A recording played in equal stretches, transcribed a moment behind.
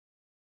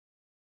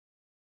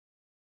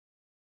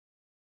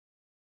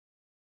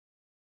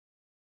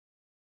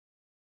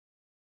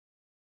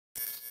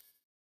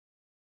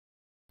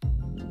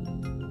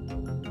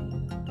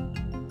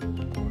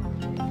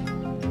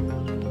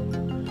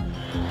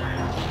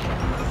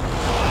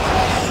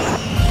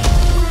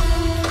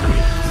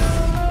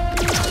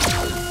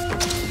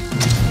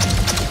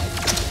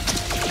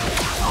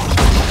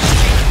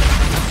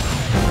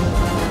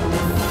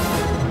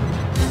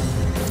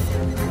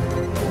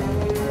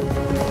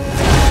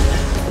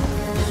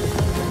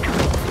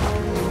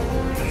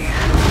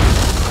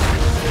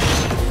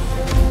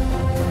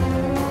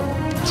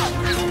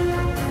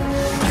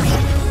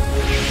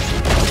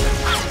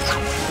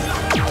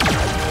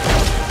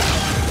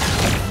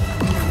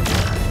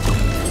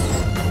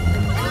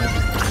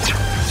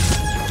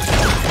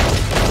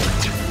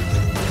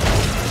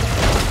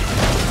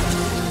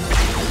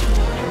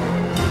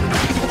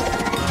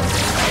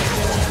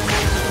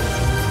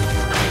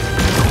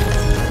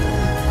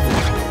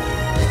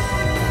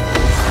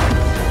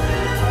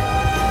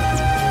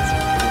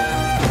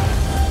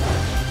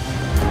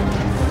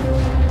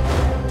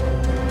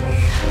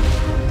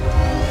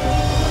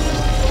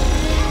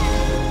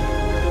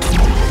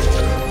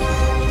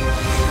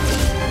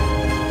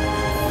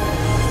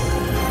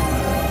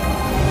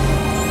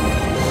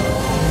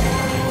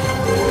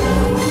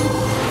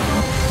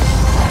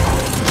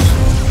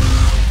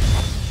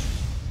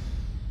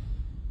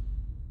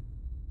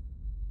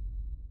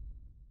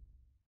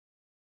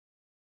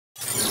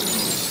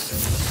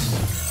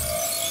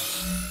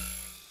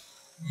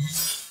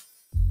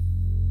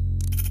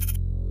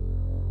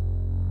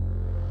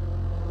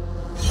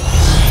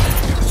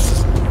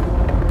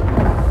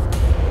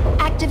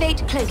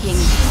cloaking.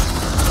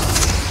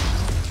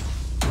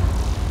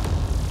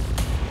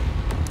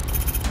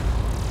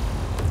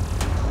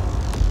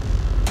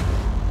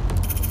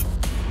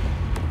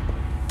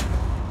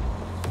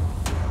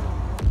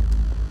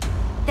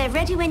 They're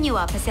ready when you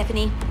are,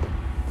 Persephone.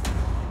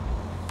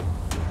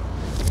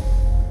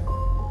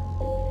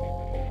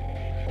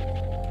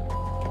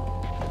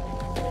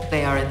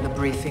 They are in the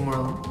briefing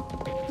room?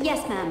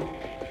 Yes, ma'am.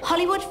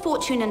 Hollywood,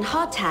 Fortune, and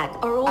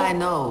Hardtag are all... I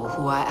know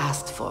who I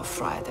asked for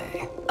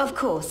Friday. Of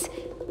course.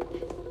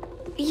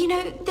 You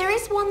know, there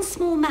is one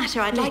small matter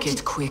I'd like to... Make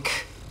it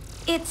quick.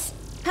 It's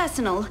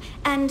personal,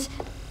 and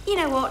you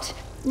know what?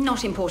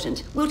 Not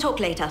important. We'll talk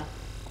later.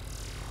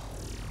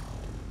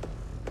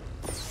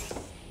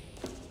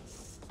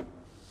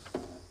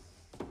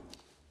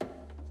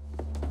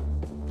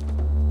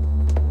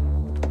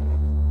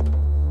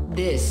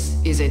 This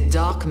is a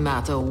dark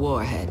matter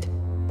warhead.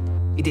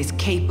 It is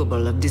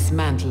capable of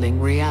dismantling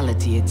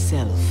reality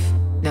itself.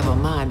 Never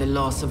mind the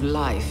loss of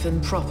life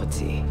and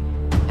property.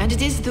 And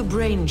it is the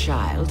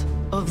brainchild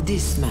of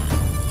this man,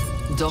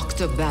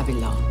 Dr.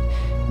 Babylon,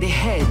 the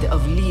head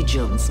of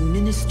Legion's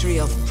Ministry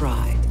of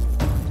Pride.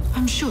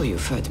 I'm sure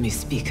you've heard me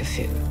speak of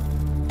him.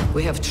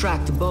 We have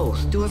tracked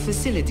both to a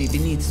facility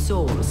beneath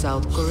Seoul,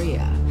 South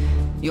Korea.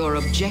 Your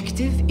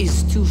objective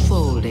is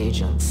twofold,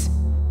 agents.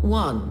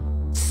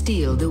 1.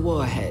 Steal the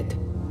warhead.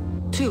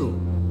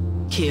 2.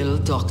 Kill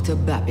Dr.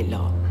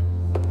 Babylon.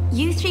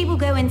 You three will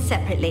go in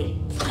separately.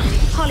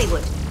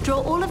 Hollywood,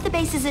 draw all of the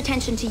base's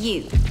attention to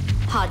you.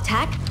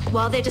 Hardtack,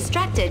 while they're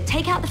distracted,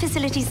 take out the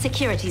facility's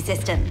security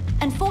system.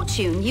 And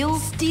Fortune, you'll...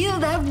 steal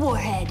that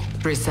warhead.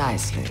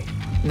 Precisely.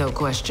 No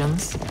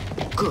questions?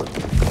 Good.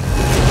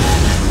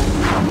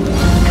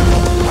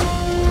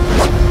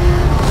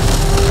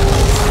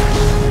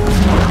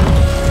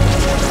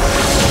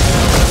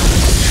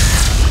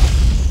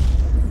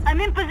 I'm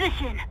in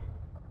position.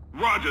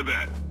 Roger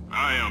that.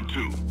 I am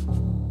too.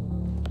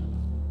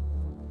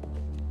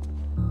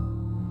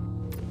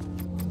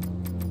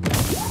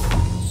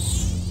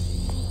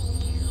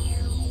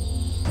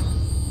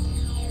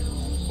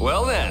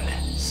 Well then,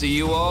 see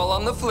you all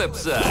on the flip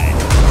side.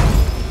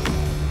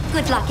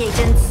 Good luck,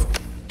 agents.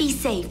 Be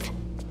safe.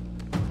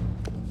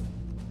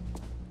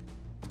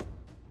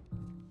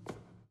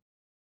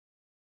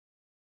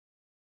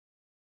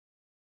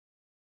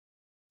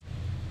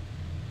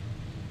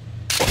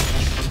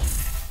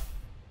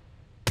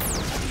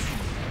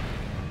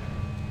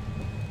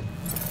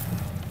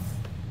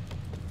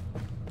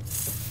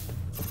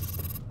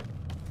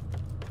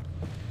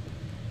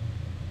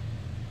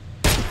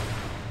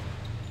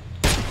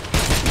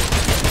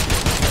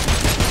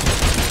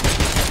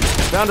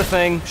 Found a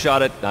thing,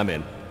 shot it, I'm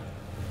in.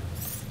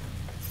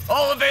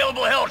 All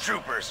available Hell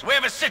Troopers, we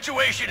have a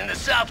situation in the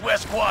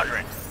southwest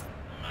quadrant.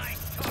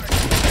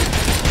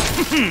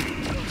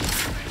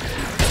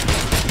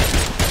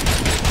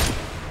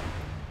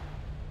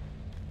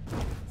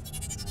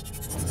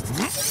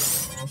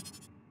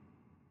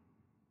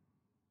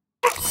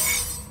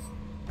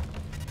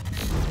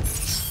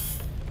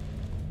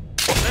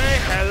 Say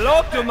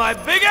hello to my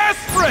big-ass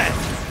friend!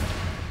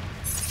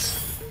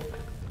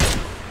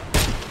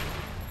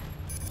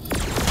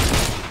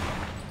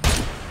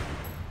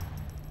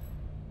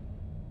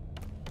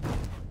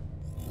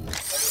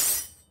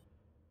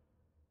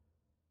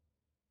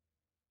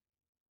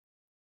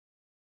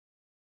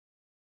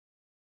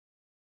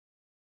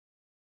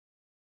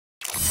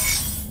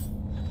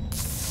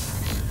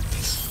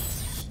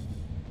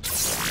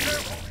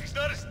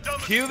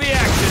 Cue the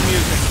action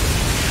music.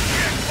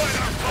 Can't fight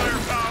our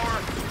firepower.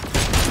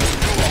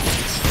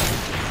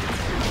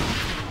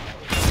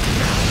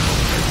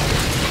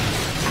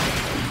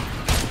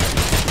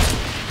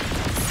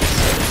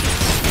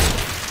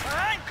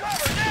 Behind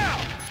cover now!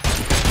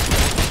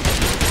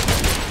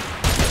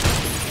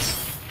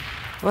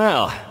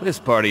 Well, this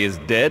party is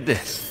dead.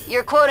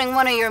 You're quoting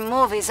one of your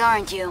movies,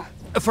 aren't you?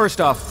 First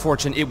off,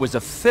 Fortune, it was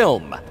a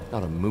film,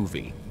 not a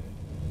movie.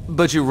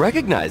 But you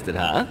recognized it,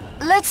 huh?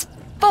 Let's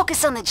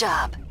focus on the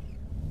job.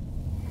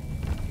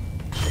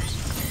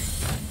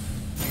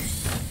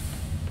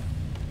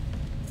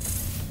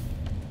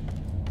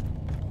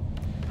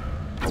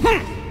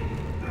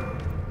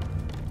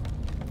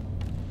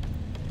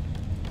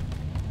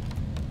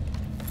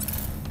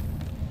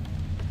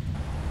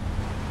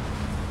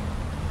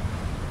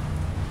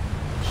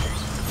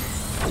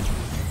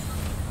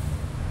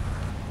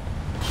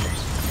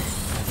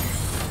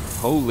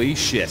 Holy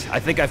shit, I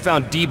think I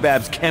found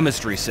D-Bab's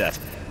chemistry set.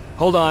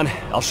 Hold on,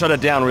 I'll shut it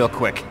down real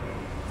quick.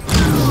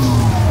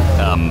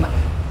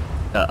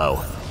 Uh-oh.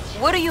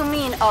 What do you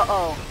mean,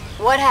 uh-oh?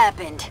 What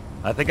happened?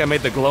 I think I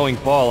made the glowing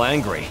ball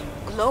angry.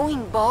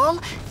 Glowing ball?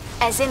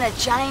 As in a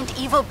giant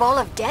evil ball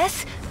of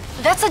death?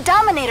 That's a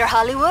Dominator,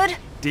 Hollywood!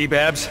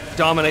 D-Babs,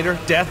 Dominator,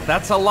 Death,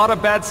 that's a lot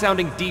of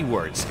bad-sounding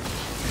D-words.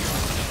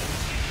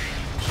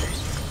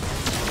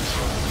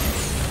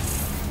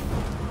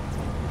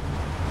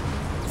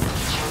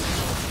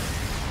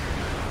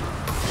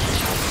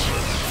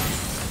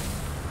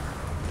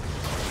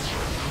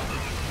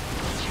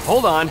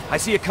 Hold on, I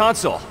see a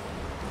console.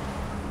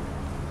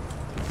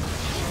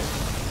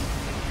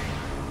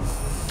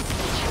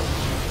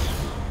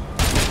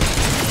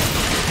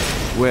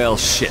 Well,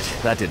 shit,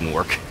 that didn't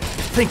work.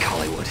 Think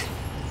Hollywood.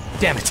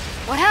 Damn it.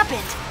 What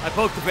happened? I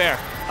poked the bear.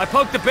 I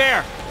poked the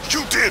bear!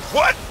 You did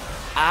what?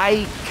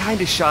 I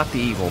kinda shot the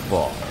evil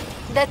ball.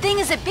 That thing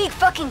is a big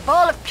fucking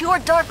ball of pure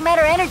dark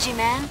matter energy,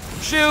 man.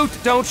 Shoot!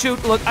 Don't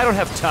shoot! Look, I don't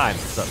have time.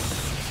 So.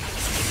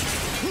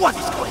 What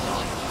is going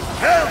on?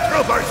 Hell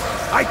troopers!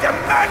 I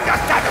demand a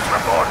status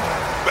report!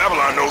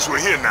 Babylon knows we're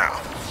here now.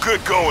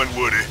 Good going,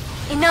 Woody.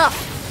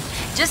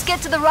 Enough. Just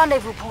get to the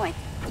rendezvous point.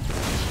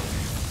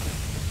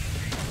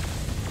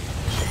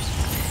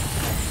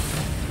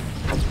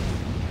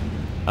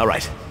 All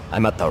right,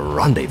 I'm at the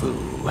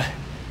rendezvous.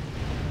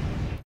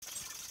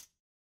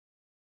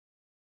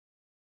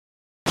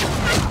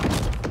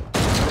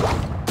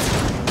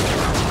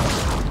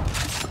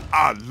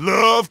 I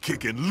love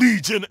kicking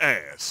Legion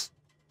ass.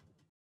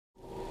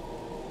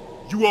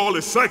 You all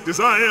as psyched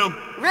as I am?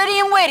 Ready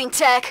and waiting,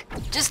 Tech.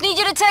 Just need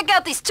you to take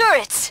out these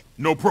turrets.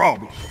 No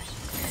problem.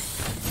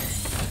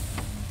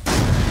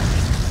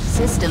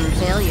 System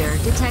failure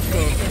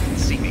detected.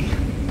 See me.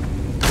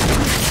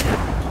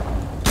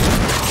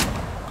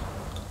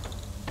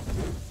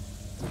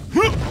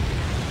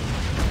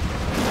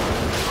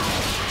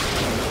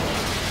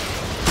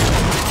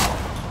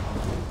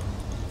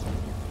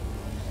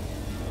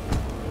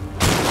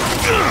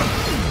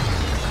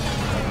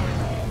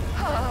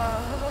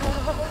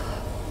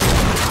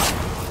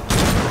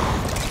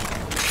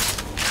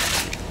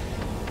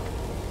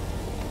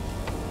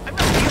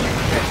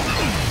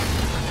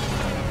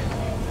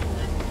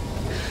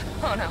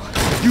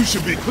 You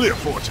should be clear,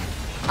 Fortune.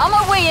 On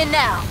my way in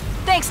now.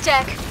 Thanks,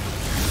 Tech.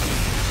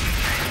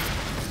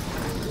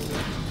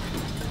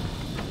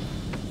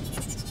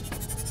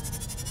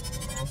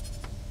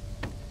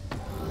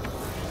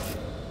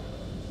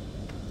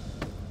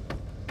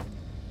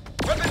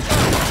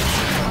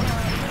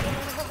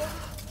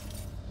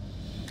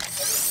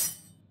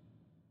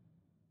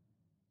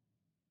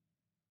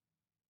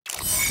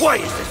 Why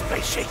is this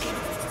place shaking?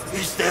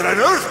 Is there an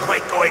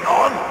earthquake going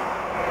on?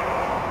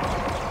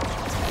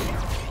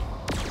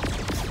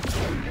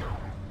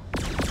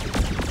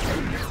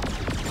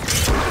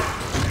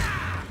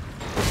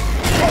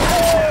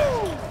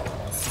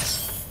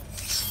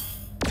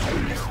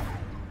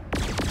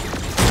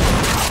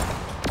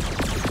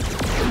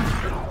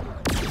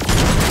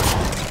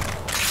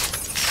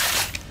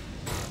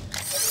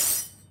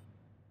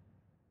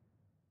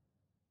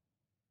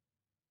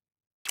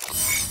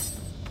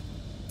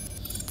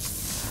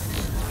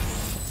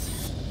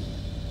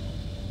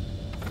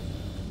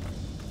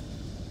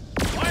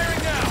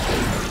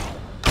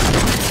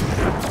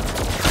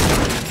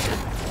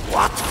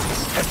 What?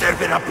 Has there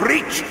been a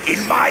breach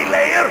in my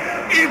lair?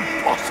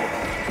 Impossible!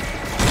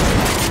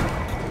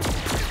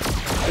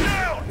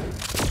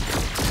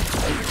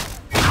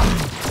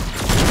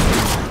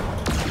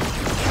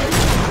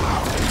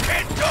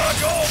 Can't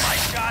dodge all my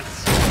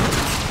shots!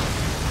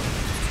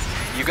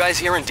 You guys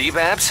hearing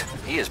D-Babs?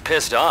 He is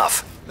pissed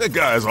off. That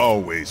guy's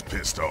always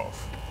pissed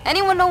off.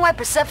 Anyone know why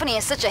Persephone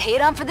has such a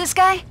hate-on for this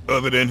guy?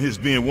 Other than his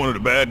being one of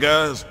the bad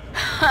guys?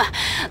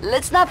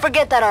 Let's not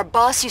forget that our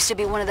boss used to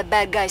be one of the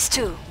bad guys,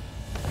 too.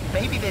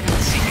 Maybe they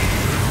didn't see it.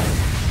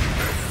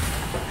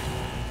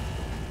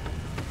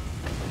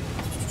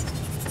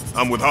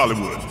 I'm with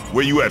Hollywood.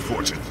 Where you at,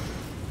 Fortune?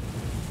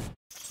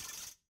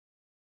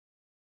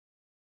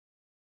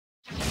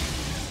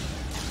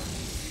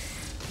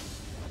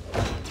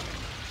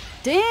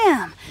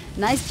 Damn!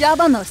 Nice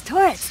job on those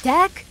turrets,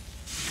 Tech.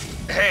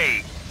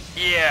 Hey,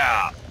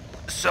 yeah.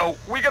 So,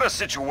 we got a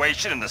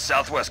situation in the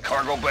Southwest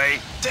Cargo Bay.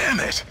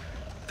 Damn it!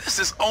 This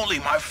is only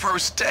my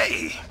first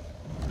day.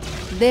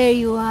 There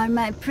you are,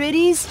 my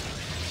pretties.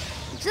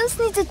 Just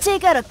need to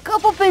take out a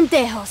couple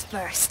pendejos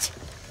first.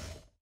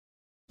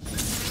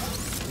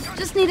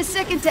 Just need a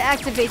second to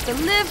activate the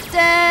lift,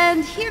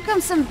 and here come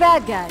some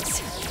bad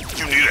guys.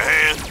 You need a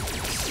hand?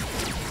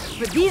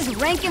 For these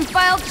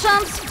rank-and-file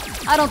chumps?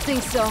 I don't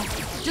think so.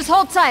 Just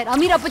hold tight, I'll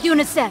meet up with you in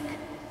a sec.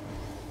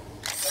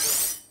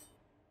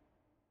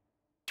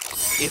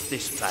 If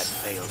this plan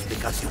fails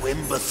because you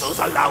imbeciles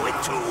allow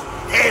it to,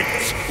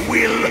 heads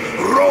will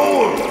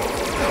roll!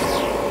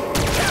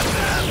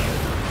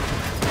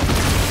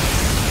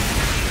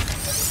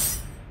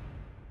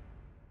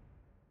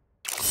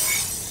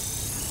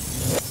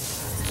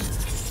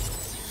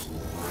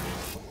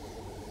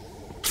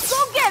 Go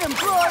get him,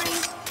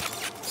 Glory!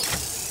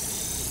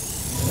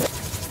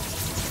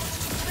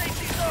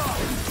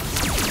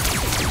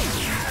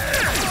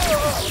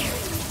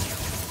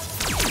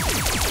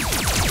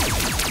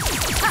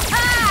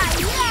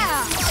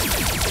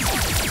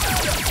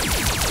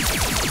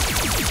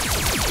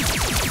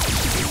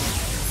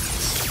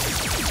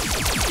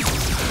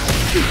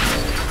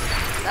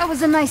 That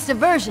was a nice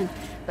diversion,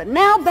 but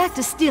now back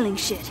to stealing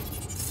shit.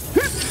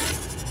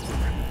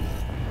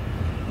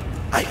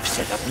 I've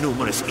set up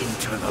numerous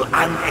internal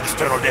and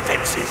external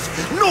defenses.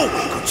 No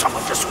way could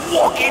someone just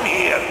walk in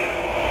here!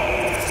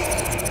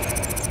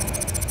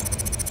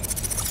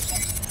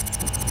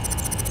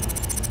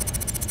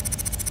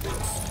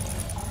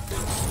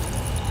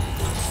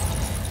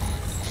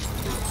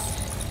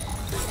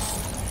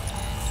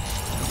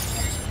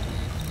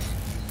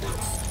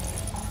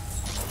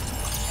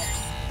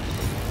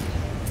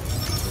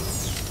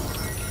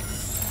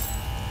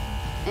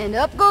 And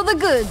up go the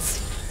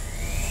goods.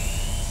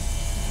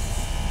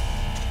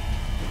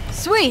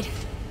 Sweet!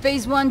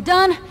 Phase 1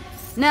 done.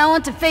 Now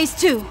on to Phase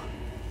 2.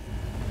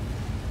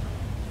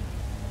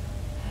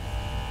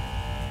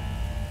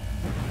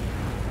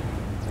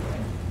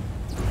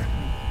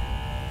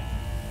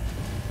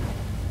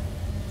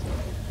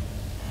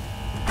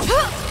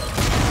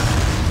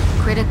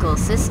 Critical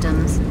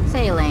systems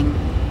failing.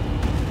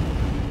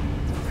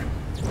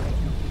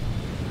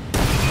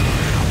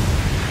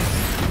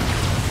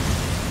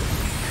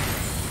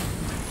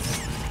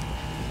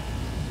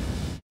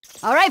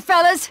 All right,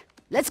 fellas.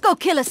 Let's go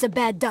kill us a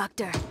bad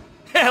doctor.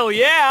 Hell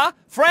yeah!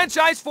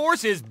 Franchise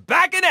Force is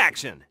back in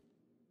action!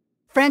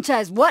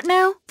 Franchise what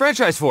now?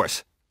 Franchise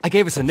Force. I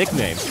gave us a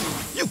nickname.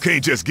 You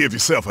can't just give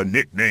yourself a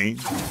nickname.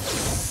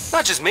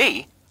 Not just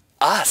me.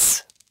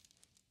 Us.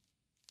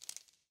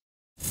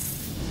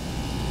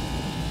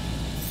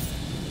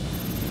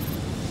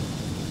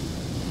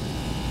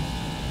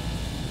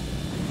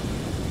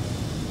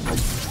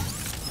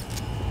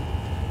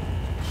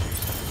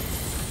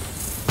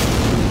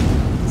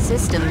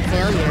 System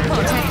failure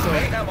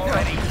detected.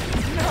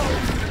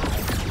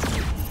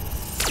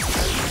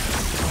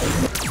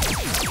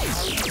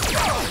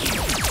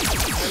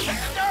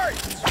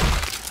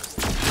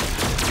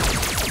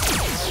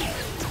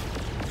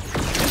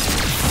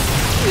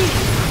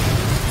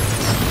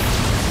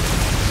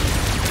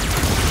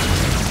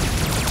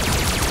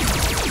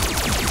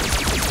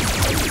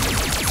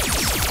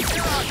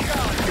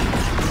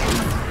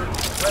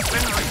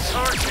 Weapon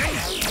recharging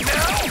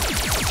now.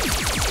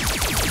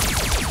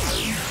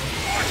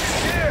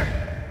 Here.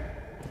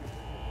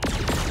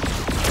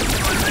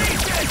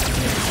 Release it.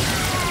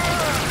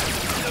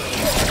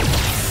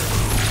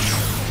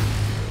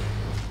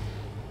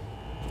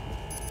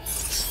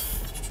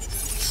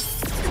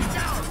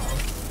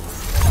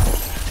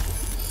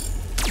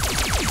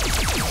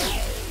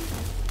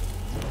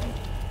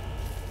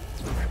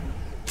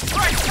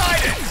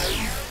 Right-sided.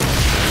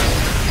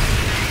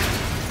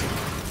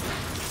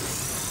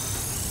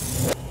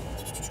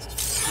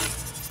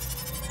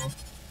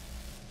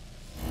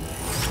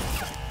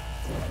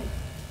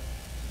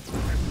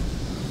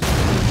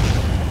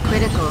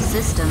 Critical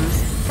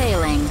systems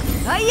failing.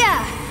 Oh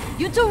yeah!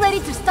 You two ready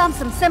to stomp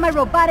some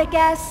semi-robotic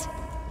ass?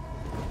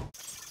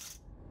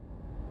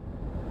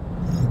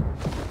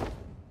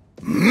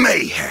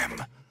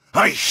 Mayhem!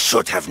 I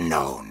should have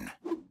known.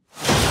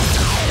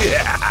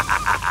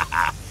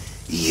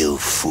 You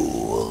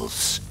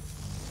fools.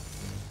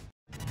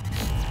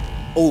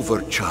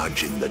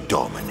 Overcharging the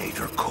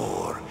Dominator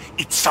core.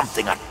 It's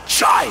something a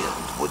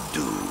child would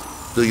do.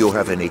 Do you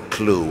have any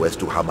clue as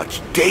to how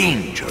much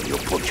danger you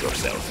put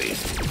yourself in?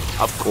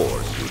 Of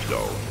course you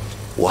don't.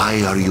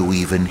 Why are you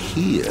even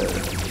here?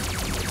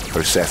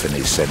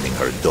 Persephone's sending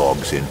her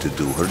dogs in to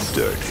do her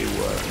dirty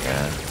work,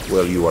 eh?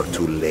 Well, you are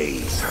too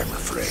late, I'm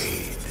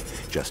afraid.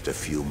 Just a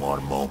few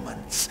more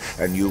moments,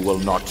 and you will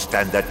not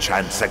stand a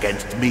chance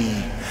against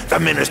me, the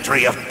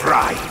Ministry of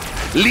Pride,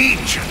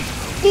 Legion,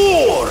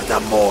 or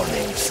the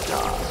Morning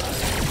Star.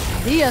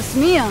 Dios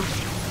mío.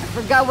 I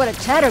forgot what a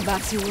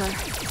chatterbox you were.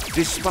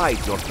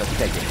 Despite your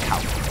pathetic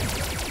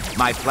counter,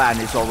 my plan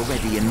is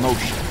already in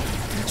motion.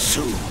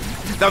 Soon,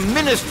 the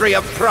Ministry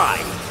of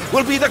Pride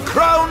will be the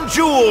crown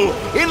jewel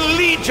in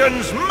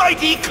Legion's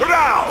mighty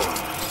crown!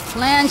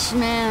 Blanche,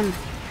 man.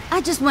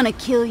 I just want to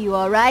kill you,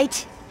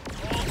 alright?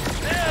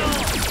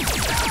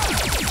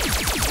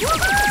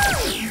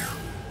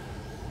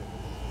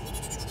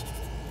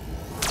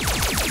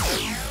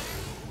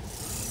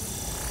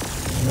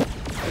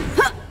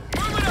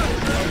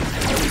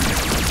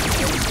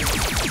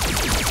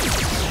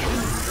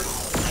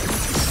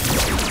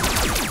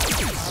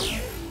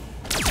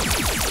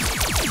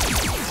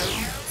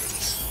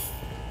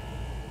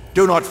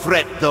 Do not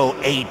fret, though,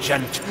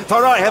 Agent,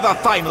 for I have a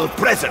final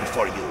present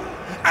for you,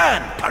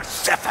 and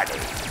Persephone.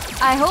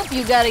 I hope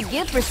you got a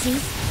gift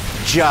receipt.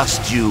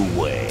 Just you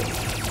wait.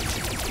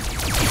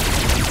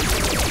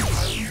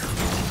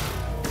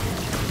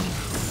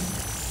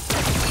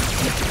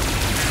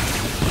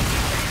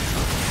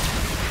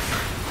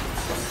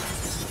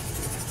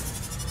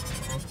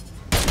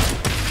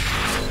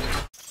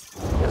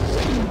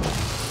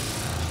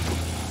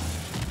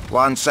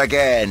 Once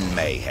again,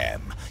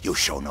 Mayhem, you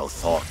show no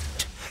thought.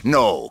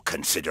 No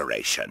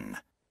consideration.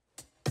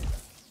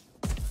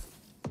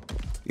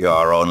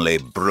 You're only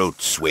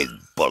brutes with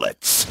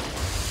bullets.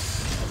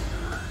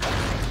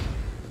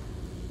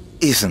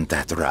 Isn't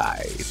that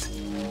right?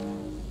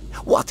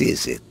 What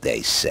is it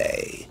they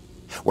say?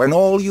 When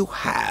all you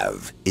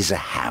have is a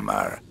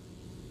hammer.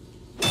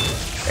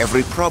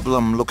 Every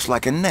problem looks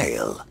like a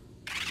nail.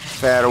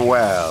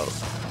 Farewell,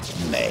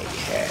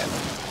 Mayhem.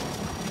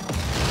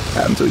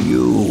 And to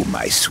you,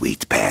 my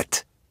sweet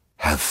pet.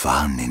 Have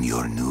fun in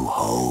your new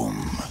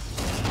home.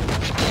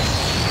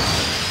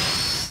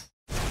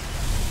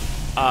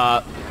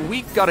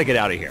 We gotta get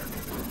out of here.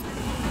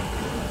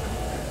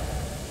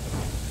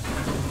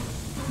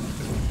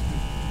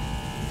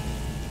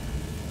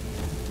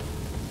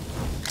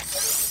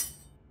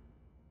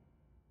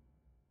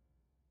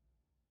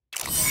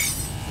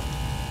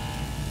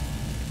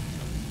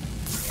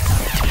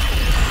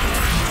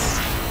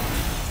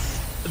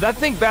 that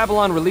thing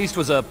Babylon released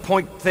was a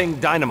point-thing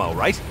dynamo,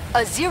 right? A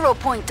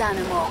 0-point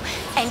dynamo.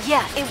 And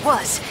yeah, it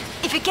was.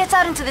 If it gets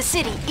out into the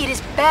city, it is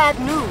bad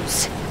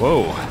news.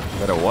 Whoa,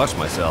 better watch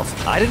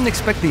myself. I didn't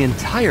expect the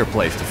entire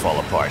place to fall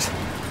apart.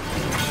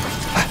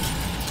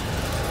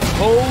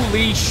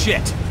 Holy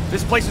shit!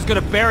 This place is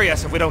gonna bury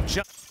us if we don't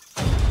jump.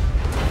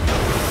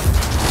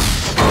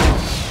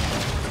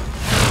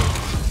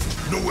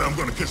 No way I'm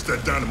gonna catch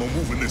that dynamo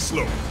moving this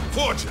slow.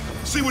 Fortune,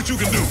 see what you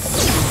can do.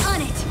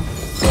 On it!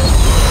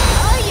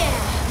 Oh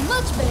yeah,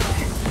 much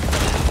better.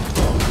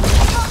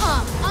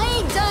 I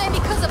ain't dying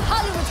because of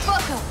Hollywood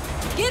fuck-up.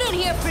 Get in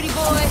here, pretty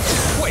boy.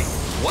 Wait,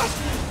 what?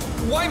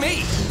 Why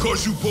me?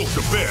 Cause you poked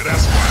the bear,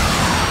 that's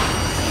why.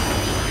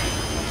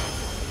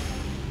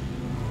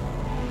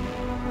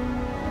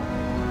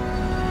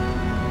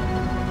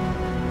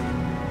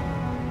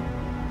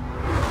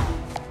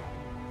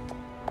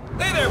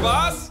 Hey there,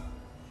 boss!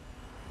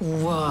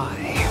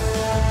 Why?